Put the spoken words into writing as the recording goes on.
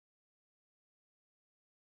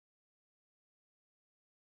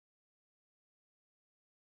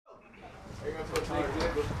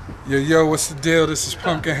Yo, what's the deal? This is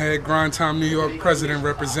Pumpkinhead, Grind Time New York president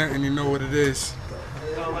representing. You know what it is.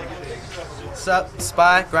 What's up,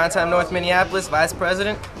 Spy? Grind Time North Minneapolis, vice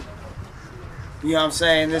president. You know what I'm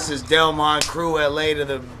saying? This is Delmont Crew, LA to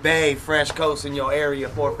the Bay, Fresh Coast in your area.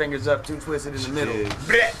 4 fingers up, 2 twisted in the middle.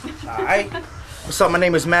 Alright. What's up? My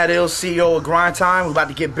name is Matt Ill, CEO of Grind Time. We're about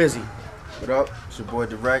to get busy. What up? It's your boy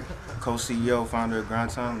Direct, co-CEO, founder of Grind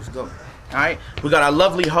Time. Let's go. Alright. We got our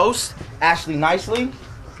lovely host, Ashley Nicely.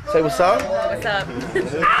 Say what's up. What's up?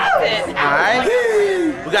 Alright.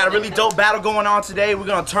 We got a really dope battle going on today. We're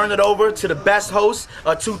gonna turn it over to the best host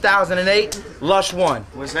of 2008, Lush One.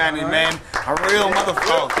 What's happening, man? A real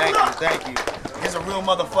motherfucker. Thank you. It's a real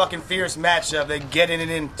motherfucking fierce matchup. They're getting it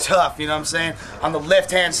in tough, you know what I'm saying? On the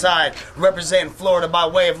left-hand side, representing Florida by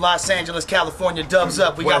way of Los Angeles, California, dubs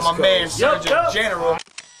up. We got my man, Surgeon General.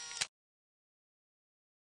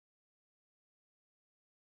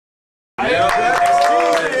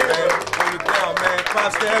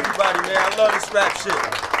 Props to everybody, man. I love this rap shit.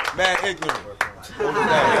 Man, ignorant.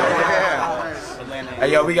 Hey,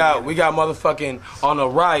 yo, we got motherfucking on the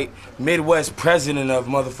right, Midwest president of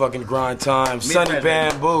motherfucking Grind Time, Sonny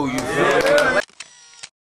Bamboo, you feel me?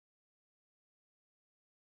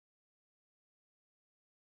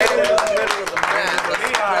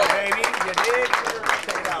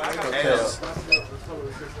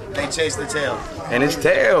 They chase the tail. And it's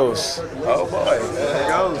tails. Oh boy. There it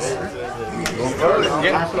goes.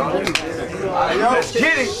 Let's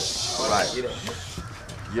get it.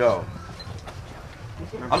 Yo.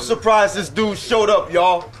 I'm surprised this dude showed up,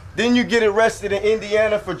 y'all. Didn't you get arrested in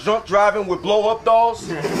Indiana for drunk driving with blow-up dolls?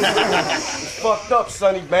 It's fucked up,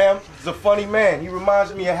 Sonny Bam. He's a funny man. He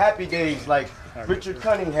reminds me of Happy Days, like Richard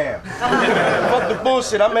Cunningham. Fuck the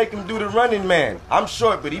bullshit, I make him do the Running Man. I'm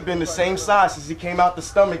short, but he been the same size since he came out the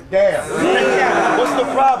stomach. Damn. What's the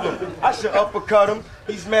problem? I should uppercut him.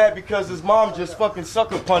 He's mad because his mom just fucking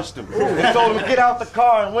sucker punched him and told him to get out the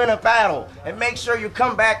car and win a battle and make sure you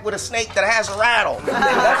come back with a snake that has a rattle.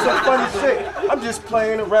 That's some funny shit. I'm just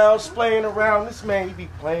playing around, splaying around. This man, he be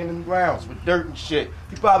playing in the grounds with dirt and shit.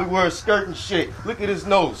 He probably wears a skirt and shit. Look at his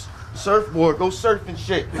nose. Surfboard, go surfing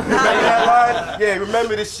shit. Remember that line? Yeah,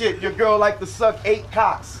 remember this shit. Your girl like to suck 8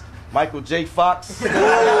 cocks. Michael J. Fox. Matter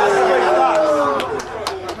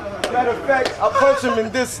of fact, I'll punch him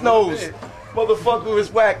in this nose. Motherfucker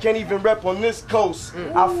is whack, can't even rep on this coast.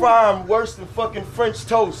 I fry him worse than fucking French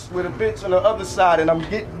toast with a bitch on the other side and I'm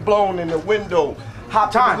getting blown in the window.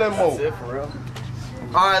 Hop in the limo. That's it for real.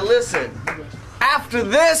 Alright, listen. After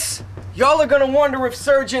this, y'all are gonna wonder if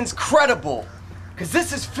Surgeon's credible. Cause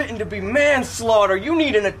this is fitting to be manslaughter. You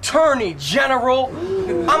need an attorney, General.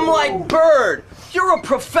 I'm like Bird. You're a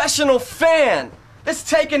professional fan. It's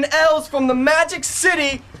taking L's from the Magic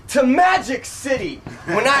City to Magic City.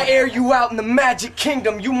 When I air you out in the Magic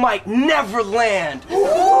Kingdom, you might never land. You're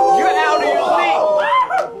out of your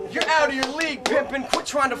league. You're out of your league, pimpin'. Quit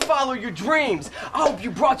trying to follow your dreams. I hope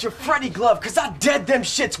you brought your Freddy glove, cause I dead them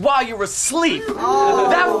shits while you're asleep.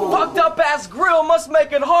 That fucked up ass grill must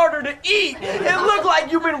make it harder to eat. It looked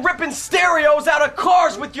like you've been ripping stereos out of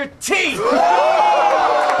cars with your teeth.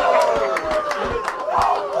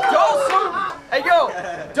 Dawson, hey yo,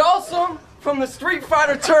 Dawson from the Street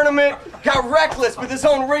Fighter tournament got reckless with his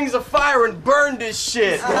own rings of fire and burned his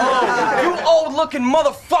shit. You old looking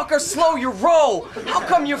motherfucker, slow your roll. How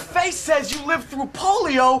come your face says you lived through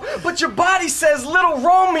polio, but your body says Little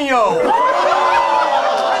Romeo?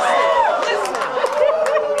 Listen.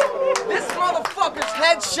 This motherfucker's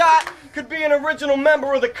headshot could be an original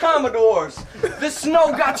member of the Commodores. This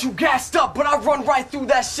snow got you gassed up, but I run right through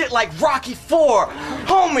that shit like Rocky IV.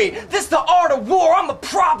 Homie, this the art of war. I'm the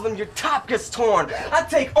problem. Your top gets torn. I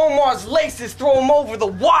take Omar's laces, throw them over the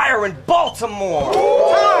wire in Baltimore.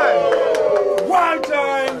 Time! Grind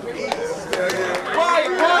time!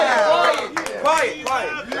 Quiet.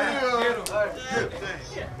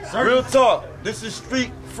 Real talk, this is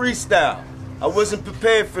street freestyle. I wasn't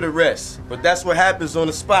prepared for the rest, but that's what happens on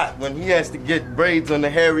the spot when he has to get braids on the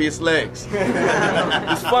hairiest legs.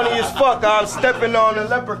 It's funny as fuck how I'm stepping on a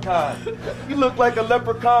leprechaun. You look like a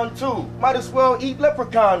leprechaun too. Might as well eat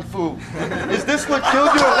leprechaun food. Is this what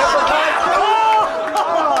killed you, a leprechaun too?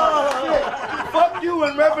 Oh, shit. Fuck you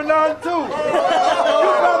and Revlon too. You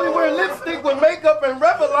probably wear lipstick with makeup and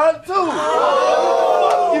Revlon too.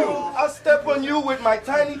 Fuck you. I'll step on you with my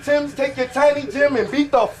Tiny Tims, take your Tiny Gym and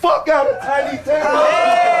beat the fuck out of Tiny Tim.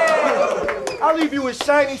 I'll leave you with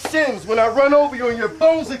shiny shins when I run over you and your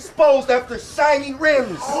bones exposed after shiny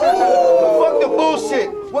rims. Fuck the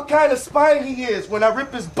bullshit. What kind of spine he is when I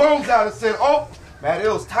rip his bones out and said, oh, Man, it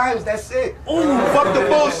was times, that's it. Fuck the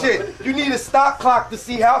bullshit. You need a stop clock to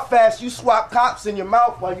see how fast you swap cops in your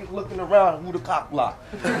mouth while you looking around who the cop block.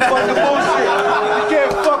 Fuck the bullshit. You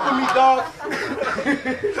can't fuck with me, dog.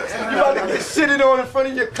 You about to get shitted on in front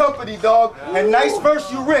of your company, dog. And nice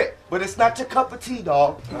verse you writ, but it's not your cup of tea,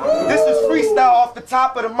 dog. This is freestyle off the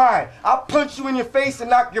top of the mind. I'll punch you in your face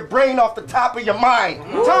and knock your brain off the top of your mind.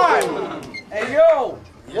 Time! Hey, yo!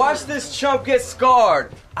 Watch this chump get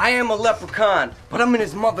scarred. I am a leprechaun, but I'm in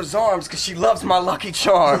his mother's arms because she loves my Lucky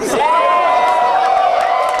Charms.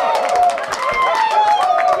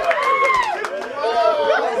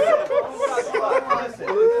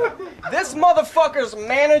 This motherfucker's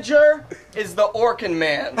manager is the Orkin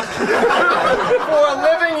Man. For a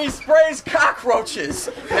living, he sprays cockroaches.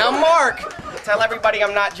 Now, Mark, tell everybody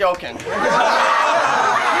I'm not joking. He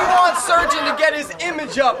wants Surgeon to get his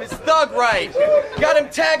image up, his thug right. Got him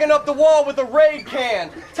tagging up the wall with a Raid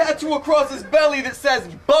can. Tattoo across his belly that says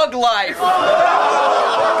Bug Life. I'm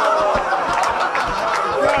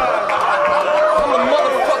a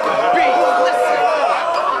motherfucking beast. Listen.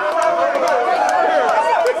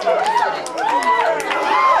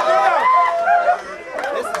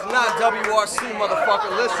 This is not WRC,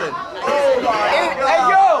 motherfucker. Listen. Hey,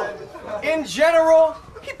 yo! In general,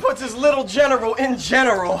 he puts his little general in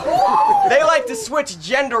general. They like to switch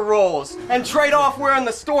gender roles and trade off wearing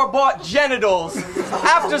the store-bought genitals.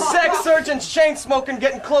 After sex, Surgeon's chain smoking,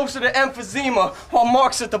 getting closer to emphysema, while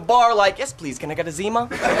Mark's at the bar like, yes, please, can I get a Zima?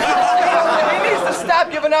 He needs to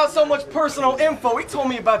stop giving out so much personal info. He told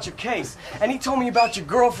me about your case, and he told me about your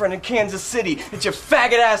girlfriend in Kansas City that your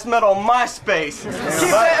faggot-ass met on MySpace.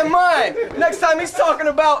 Keep that in mind. Next time he's talking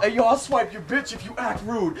about, hey, yo, I'll swipe your bitch if you act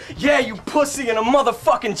rude. Yeah, you pussy in a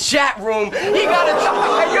motherfucking chat room. He got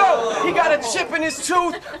a chip in his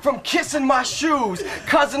tooth from kissing my shoes.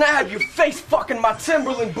 Cousin, I have your face fucking my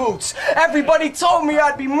Timberland boots. Everybody told me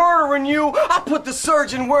I'd be murdering you. I put the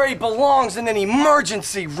surgeon where he belongs, in an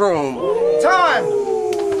emergency room. Time!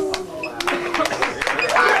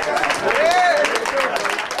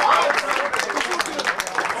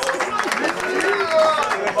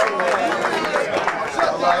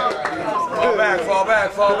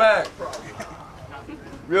 Fall back.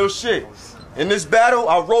 Real shit. In this battle,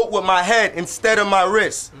 I wrote with my head instead of my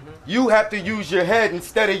wrist. You have to use your head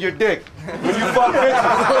instead of your dick. When you fuck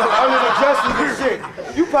bitches under the dresser and shit,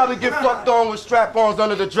 you probably get fucked on with strap-ons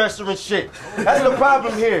under the dresser and shit. That's the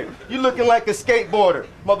problem here. You looking like a skateboarder.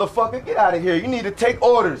 Motherfucker, get out of here. You need to take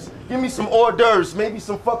orders. Give me some hors d'oeuvres, maybe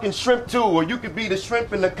some fucking shrimp too, or you could be the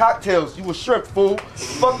shrimp in the cocktails. You a shrimp, fool.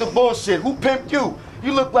 Fuck the bullshit. Who pimped you?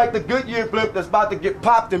 You look like the Goodyear blimp that's about to get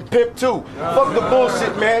popped and pimped too. Fuck the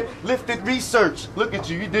bullshit, man. Lifted research. Look at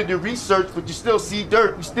you. You did your research, but you still see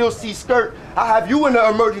dirt. You still see skirt. I have you in the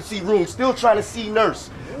emergency room, still trying to see nurse.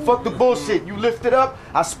 Fuck the bullshit. You lift it up,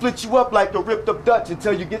 I split you up like a ripped up Dutch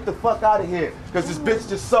until you get the fuck out of here. Cause this bitch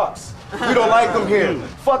just sucks. We don't like them here.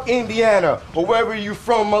 Fuck Indiana or wherever you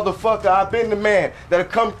from, motherfucker. I've been the man that'll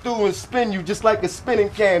come through and spin you just like a spinning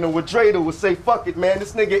can, or what Drader will say, fuck it, man.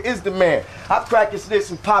 This nigga is the man. I crack his lips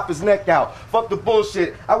and pop his neck out. Fuck the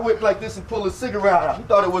bullshit. I went like this and pull a cigarette out. He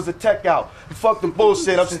thought it was a tech out. Fuck the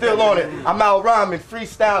bullshit. I'm still on it. I'm out rhyming,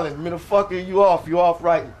 freestyling. Motherfucker, you off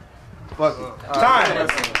writing. Fuck it. Time.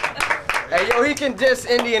 Hey, yo, he can diss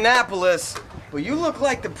Indianapolis, but you look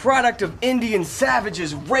like the product of Indian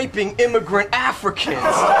savages raping immigrant Africans.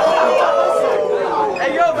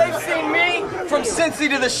 Hey, yo, they've seen me from Cincy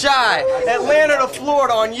to the Chi, Atlanta to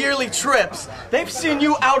Florida on yearly trips. They've seen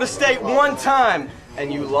you out of state one time,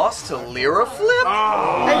 and you lost to Lyra Flip?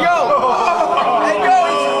 Hey,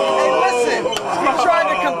 listen, you trying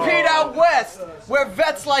to compete out west, where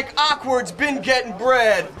vets like Awkward's been getting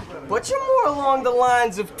bread. But you're more along the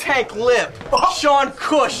lines of Tank Lip, Sean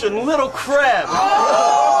Cush, and Little Crab.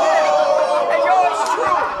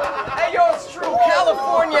 Hey, yo, it's true.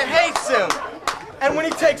 California hates him. And when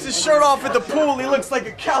he takes his shirt off at the pool, he looks like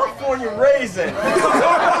a California raisin.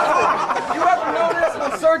 You ever notice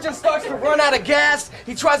when Surgeon starts to run out of gas,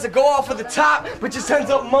 he tries to go off at the top, but just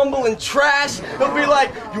ends up mumbling trash? He'll be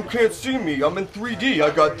like, you can't see me, I'm in 3D,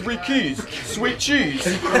 I got 3 keys, sweet cheese.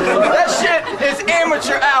 That shit is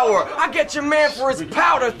amateur hour. I get your man for his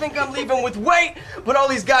powder, think I'm leaving with weight, but all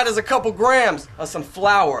he's got is a couple grams of some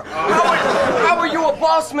flour. How are you a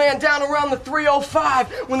boss man down around the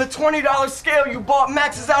 305 when the $20 scale you bought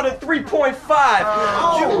maxes out at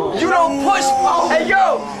 3.5? You don't push, hey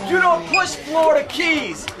yo, you don't push Florida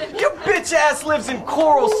Keys. Your bitch ass lives in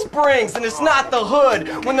Coral Springs and it's not the hood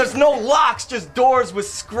when there's no locks, just doors with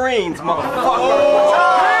screens,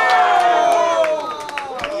 motherfucker.